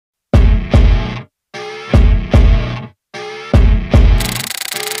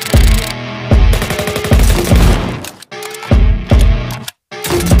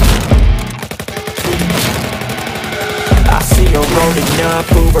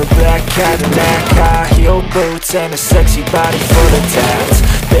her black Cadillac, high heel boots, and a sexy body full of tats.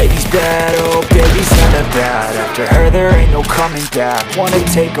 Baby's bad, oh baby's hella bad. After her there ain't no coming back. Wanna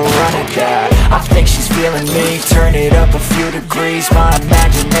take a run at that. I think she's feeling me. Turn it up a few degrees. My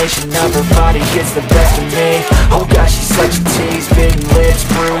imagination of her body gets the best of me. Oh gosh, she's such a tease. Bitten lips,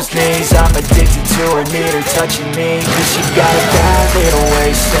 bruised knees. I'm addicted to her, need her touching me. Cause she got a bad little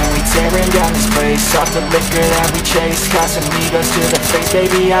waist, and we tearing down this place. Off the liquor that we chase. Got some egos to the face.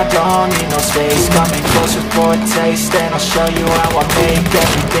 Baby, I don't need no space. Coming closer for a taste, and I'll show you how I make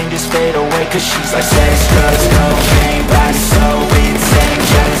everything just fade away. Cause she's like sex, drugs, cocaine, body so insane.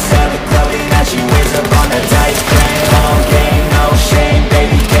 Jealous of the clothing that she wears up on a tight frame. All game, no shame,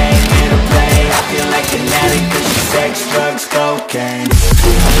 baby came here to play. I feel like an addict cause she's sex, drugs, cocaine.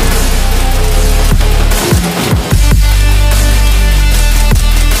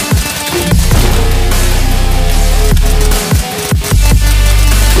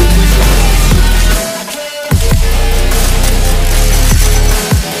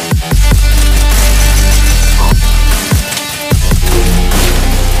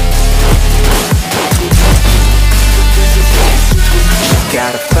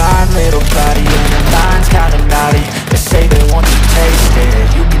 Got a fine little body and her mind's kinda naughty. They say that once you taste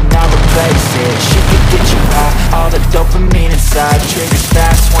it, you cannot replace it. She can get you high, all the dopamine inside triggers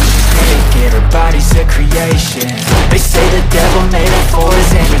fast once she's naked. Her body's a creation. They say the devil made her for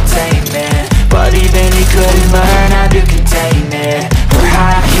his entertainment, but even he couldn't learn how to contain it. Her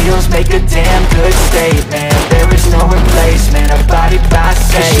high heels make a damn good statement. There is no replacement, her body by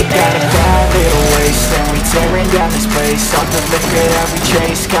Satan. She got a bad little waist, and we tearing down this place. Off the liquor that we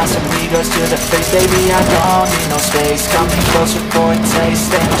chase. Got some egos to the face. Baby, I don't need no space. Coming closer for a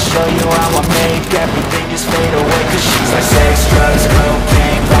taste, and I'll show you how I make everything just fade away. Cause she's like sex, drugs,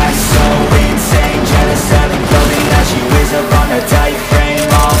 cocaine, body so insane. Jealous of the clothing that she wears up on her tight frame.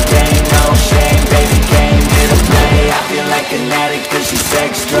 All game, no shame, baby came here to play. I feel like an addict cause she's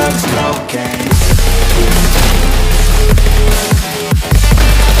sex, drugs, cocaine.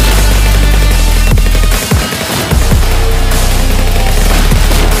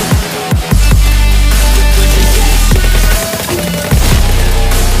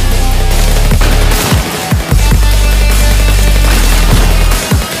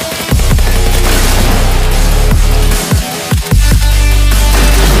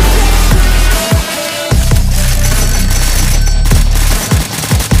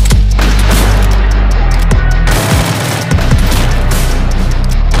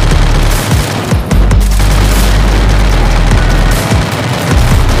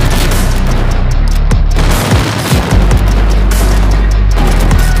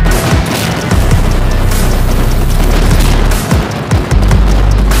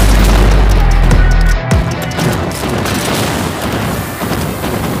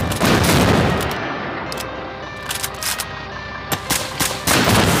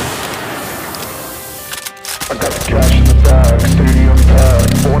 I got the cash in the bag, stadium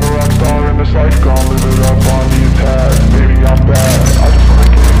packed. Born a rock star in this life, gon' live it up on the attack. Baby, I'm bad, I just wanna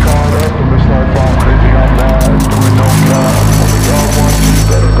get caught up in this life. I'm crazy, I'm mad, doing no cap. Only got one, so you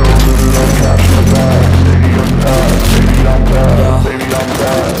better go live it up. Cash in the bag, stadium packed. Baby, I'm bad, baby, I'm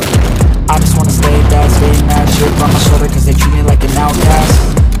bad. I just wanna stay bad, stay mad. Chip on my shoulder cause they treat me like an outcast.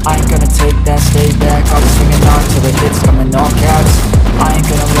 I ain't gonna take that, stay back. I'll be swinging on till the hits come in all caps. I ain't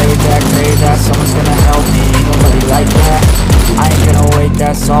gonna lay back, pray that someone's gonna help me. Ain't nobody like that. I ain't gonna wait,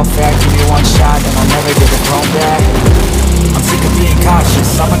 that's all fact. Give me one shot and I'll never get the throne back. I'm sick of being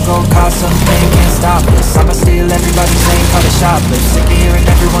cautious. I'ma go cause something, can't stop this. I'ma steal everybody's name, call it shoplift. Sick of hearing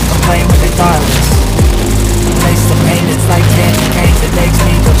everyone complain when they thoughtless. Replace the pain, it's like candy canes. It makes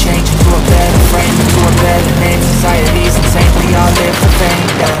me go change into a better frame, into a better name. Society's insane, we all live for fame.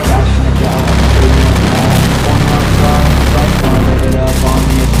 Live it up on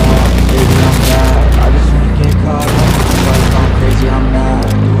the attack. Baby, I'm bad, I just wanna get caught up. Like I'm crazy, I'm mad,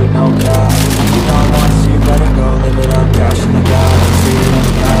 do it no cap. You know once, you better go live it up. Cash in the bag, see it in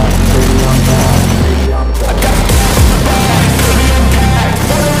the bag. Baby, I'm bad, baby, I'm bad. I got cash in the bag, baby, I'm bad.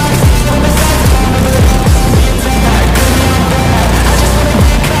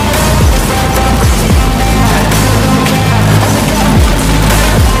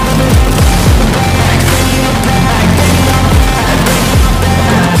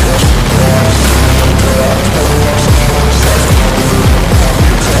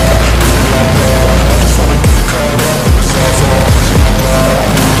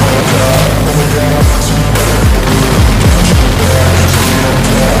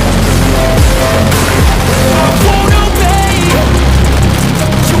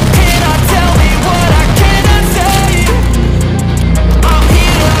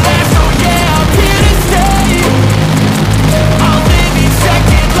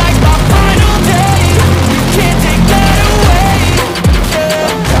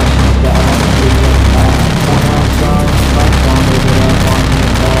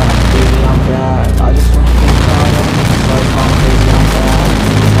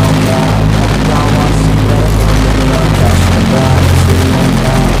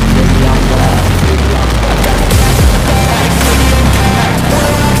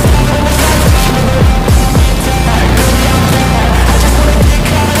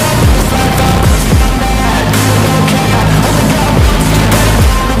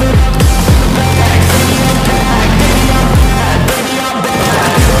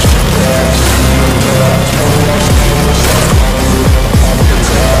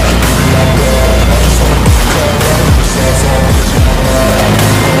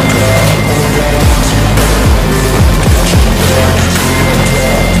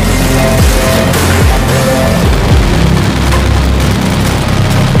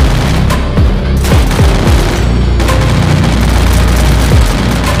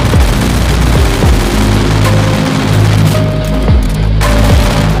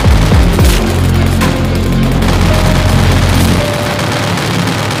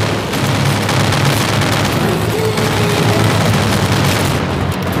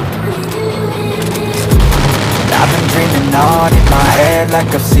 like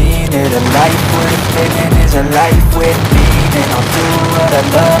I've seen it. A life worth living is a life with meaning. I'll do what I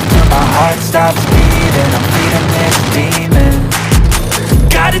love till my heart stops beating. I'm feeding this demon.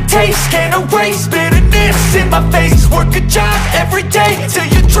 Got a taste, can't erase bitterness in my face. Work a job every day till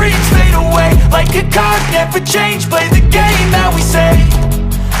your dreams fade away. Like a card, never change, play the game that we say.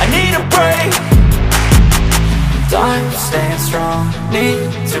 I need a break. I'm staying strong,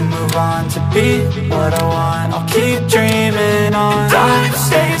 need to move on to be what I want. I'll keep dreaming on. I'm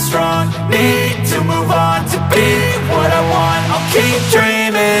staying strong, need to move on to be what I want. I'll keep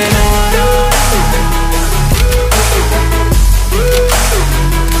dreaming on.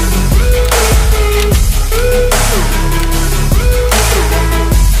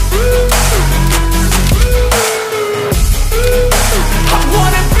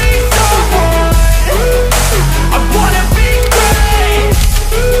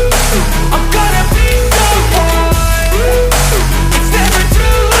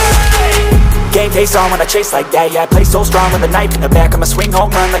 Game face on when I chase like that. Yeah, I play so strong with a knife in the back. I'ma swing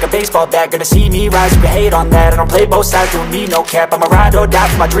home run like a baseball bat. Gonna see me rise, you can hate on that. I don't play both sides, doing me no cap. I'ma ride or die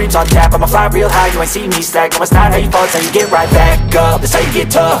for my dreams on tap. I'ma fly real high, you ain't see me slack. No, it's not how you fall, it's how you get right back up. That's how you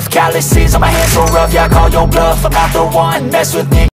get tough. Calluses on my hands so rough, yeah, I call your bluff. I'm not the one, mess with me.